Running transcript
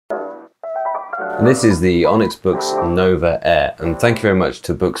And this is the Onyx Boox Nova Air, and thank you very much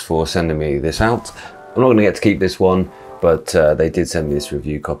to Boox for sending me this out. I'm not going to get to keep this one, but they did send me this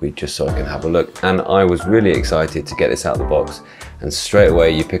review copy just so I can have a look, and I was really excited to get this out of the box. And straight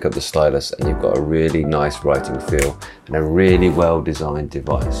away you pick up the stylus and you've got a really nice writing feel and a really well designed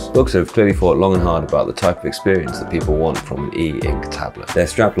device. Boox have clearly thought long and hard about the type of experience that people want from an e-ink tablet. Their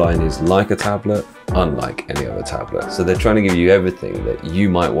strapline is like a tablet, unlike any other tablet. So they're trying to give you everything that you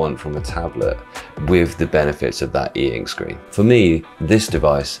might want from a tablet with the benefits of that e-ink screen. For me, this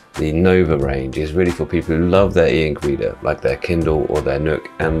device, the Nova range, is really for people who love their e-ink reader, like their Kindle or their Nook,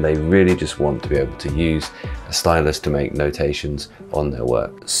 and they really just want to be able to use a stylus to make notations on their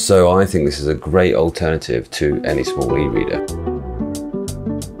work. So I think this is a great alternative to any small e-reader.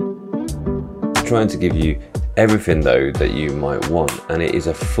 Trying to give you everything though that you might want, and it is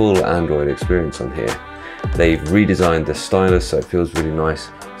a full Android experience on here. They've redesigned the stylus so it feels really nice.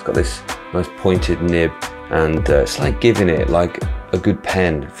 It's got this nice pointed nib, and it's like giving it like a good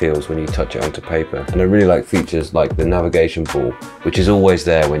pen feels when you touch it onto paper. And I really like features like the navigation ball, which is always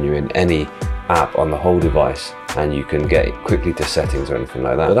there when you're in any app on the whole device, and you can get quickly to settings or anything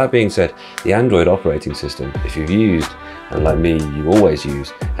like that. But that being said, the Android operating system, if you've used, and like me, you always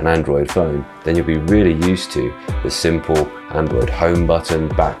use an Android phone, then you'll be really used to the simple Android home button,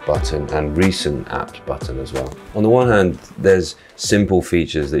 back button, and recent apps button as well. On the one hand, there's simple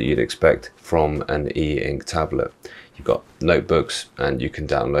features that you'd expect from an e-ink tablet. You've got notebooks and you can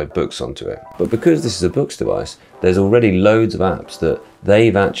download books onto it. But because this is a Boox device, there's already loads of apps that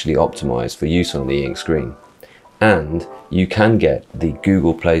they've actually optimized for use on the e-ink screen. And you can get the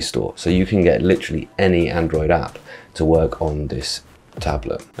Google Play Store, so you can get literally any Android app to work on this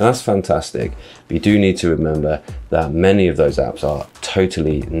tablet. And that's fantastic, but you do need to remember that many of those apps are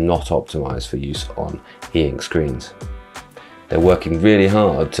totally not optimized for use on e-ink screens. They're working really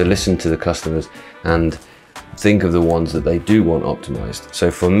hard to listen to the customers and think of the ones that they do want optimized.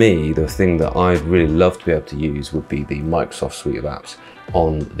 So for me, the thing that I'd really love to be able to use would be the Microsoft suite of apps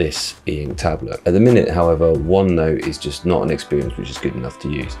on this e-ink tablet. At the minute, however, OneNote is just not an experience which is good enough to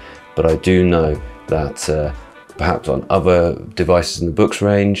use. But I do know that perhaps on other devices in the Boox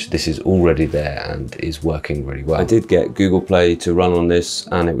range, this is already there and is working really well. I did get Google Play to run on this,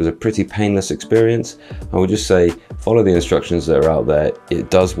 and it was a pretty painless experience. I would just say, follow the instructions that are out there. It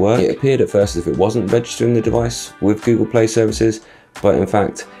does work. It appeared at first as if it wasn't registering the device with Google Play services, but in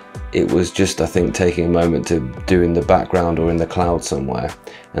fact, it was just, I think, taking a moment to do in the background or in the cloud somewhere.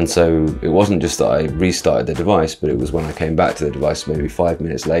 And so it wasn't just that I restarted the device, but it was when I came back to the device maybe 5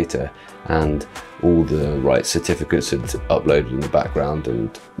 minutes later and all the right certificates had uploaded in the background,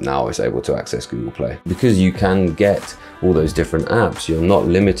 and now I was able to access Google Play. Because you can get all those different apps, you're not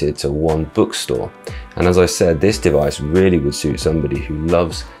limited to one Boox store. And as I said, this device really would suit somebody who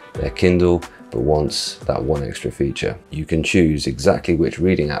loves their Kindle but wants that one extra feature. You can choose exactly which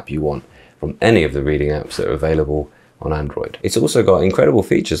reading app you want from any of the reading apps that are available on Android. It's also got incredible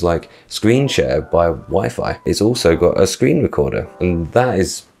features like screen share by Wi-Fi. It's also got a screen recorder, and that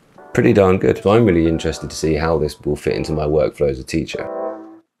is pretty darn good. So I'm really interested to see how this will fit into my workflow as a teacher.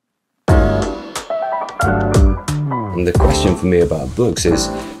 And the question for me about Boox is,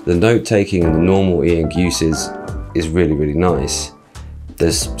 the note-taking and the normal e-ink uses is really, really nice.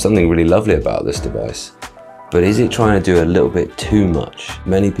 There's something really lovely about this device, but is it trying to do a little bit too much?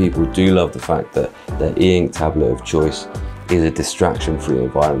 Many people do love the fact that their e-ink tablet of choice is a distraction-free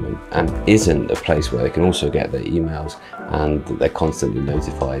environment and isn't a place where they can also get their emails and that they're constantly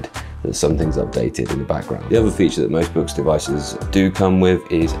notified that something's updated in the background. The other feature that most Boox devices do come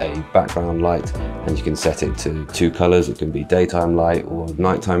with is a background light, and you can set it to 2 colors. It can be daytime light or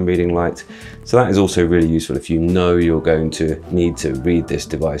nighttime reading light. So that is also really useful if you know you're going to need to read this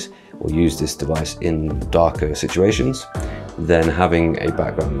device or use this device in darker situations. Then having a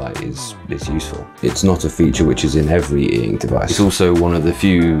background light is useful. It's not a feature which is in every e-ink device. It's also one of the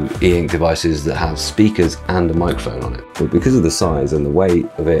few e-ink devices that has speakers and a microphone on it. But because of the size and the weight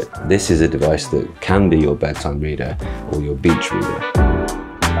of it, this is a device that can be your bedtime reader or your beach reader.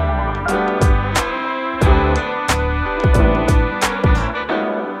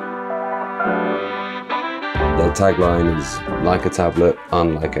 Their tagline is like a tablet,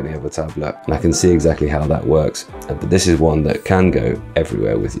 unlike any other tablet, and I can see exactly how that works. But this is one that can go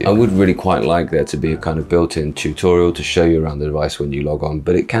everywhere with you. I would really quite like there to be a kind of built-in tutorial to show you around the device when you log on,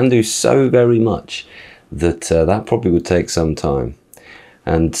 but it can do so very much that that probably would take some time.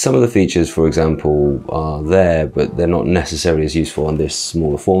 And some of the features, for example, are there, but they're not necessarily as useful on this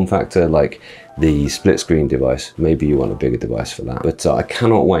smaller form factor, like the split screen device. Maybe you want a bigger device for that. But I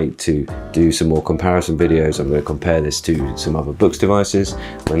cannot wait to do some more comparison videos. I'm going to compare this to some other books devices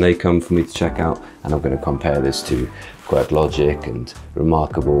when they come for me to check out, and I'm going to compare this to QuickLogic and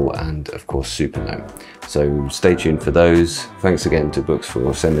Remarkable and of course Supernote. So stay tuned for those. Thanks again to Boox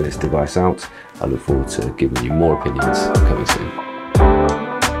for sending this device out. I look forward to giving you more opinions coming soon.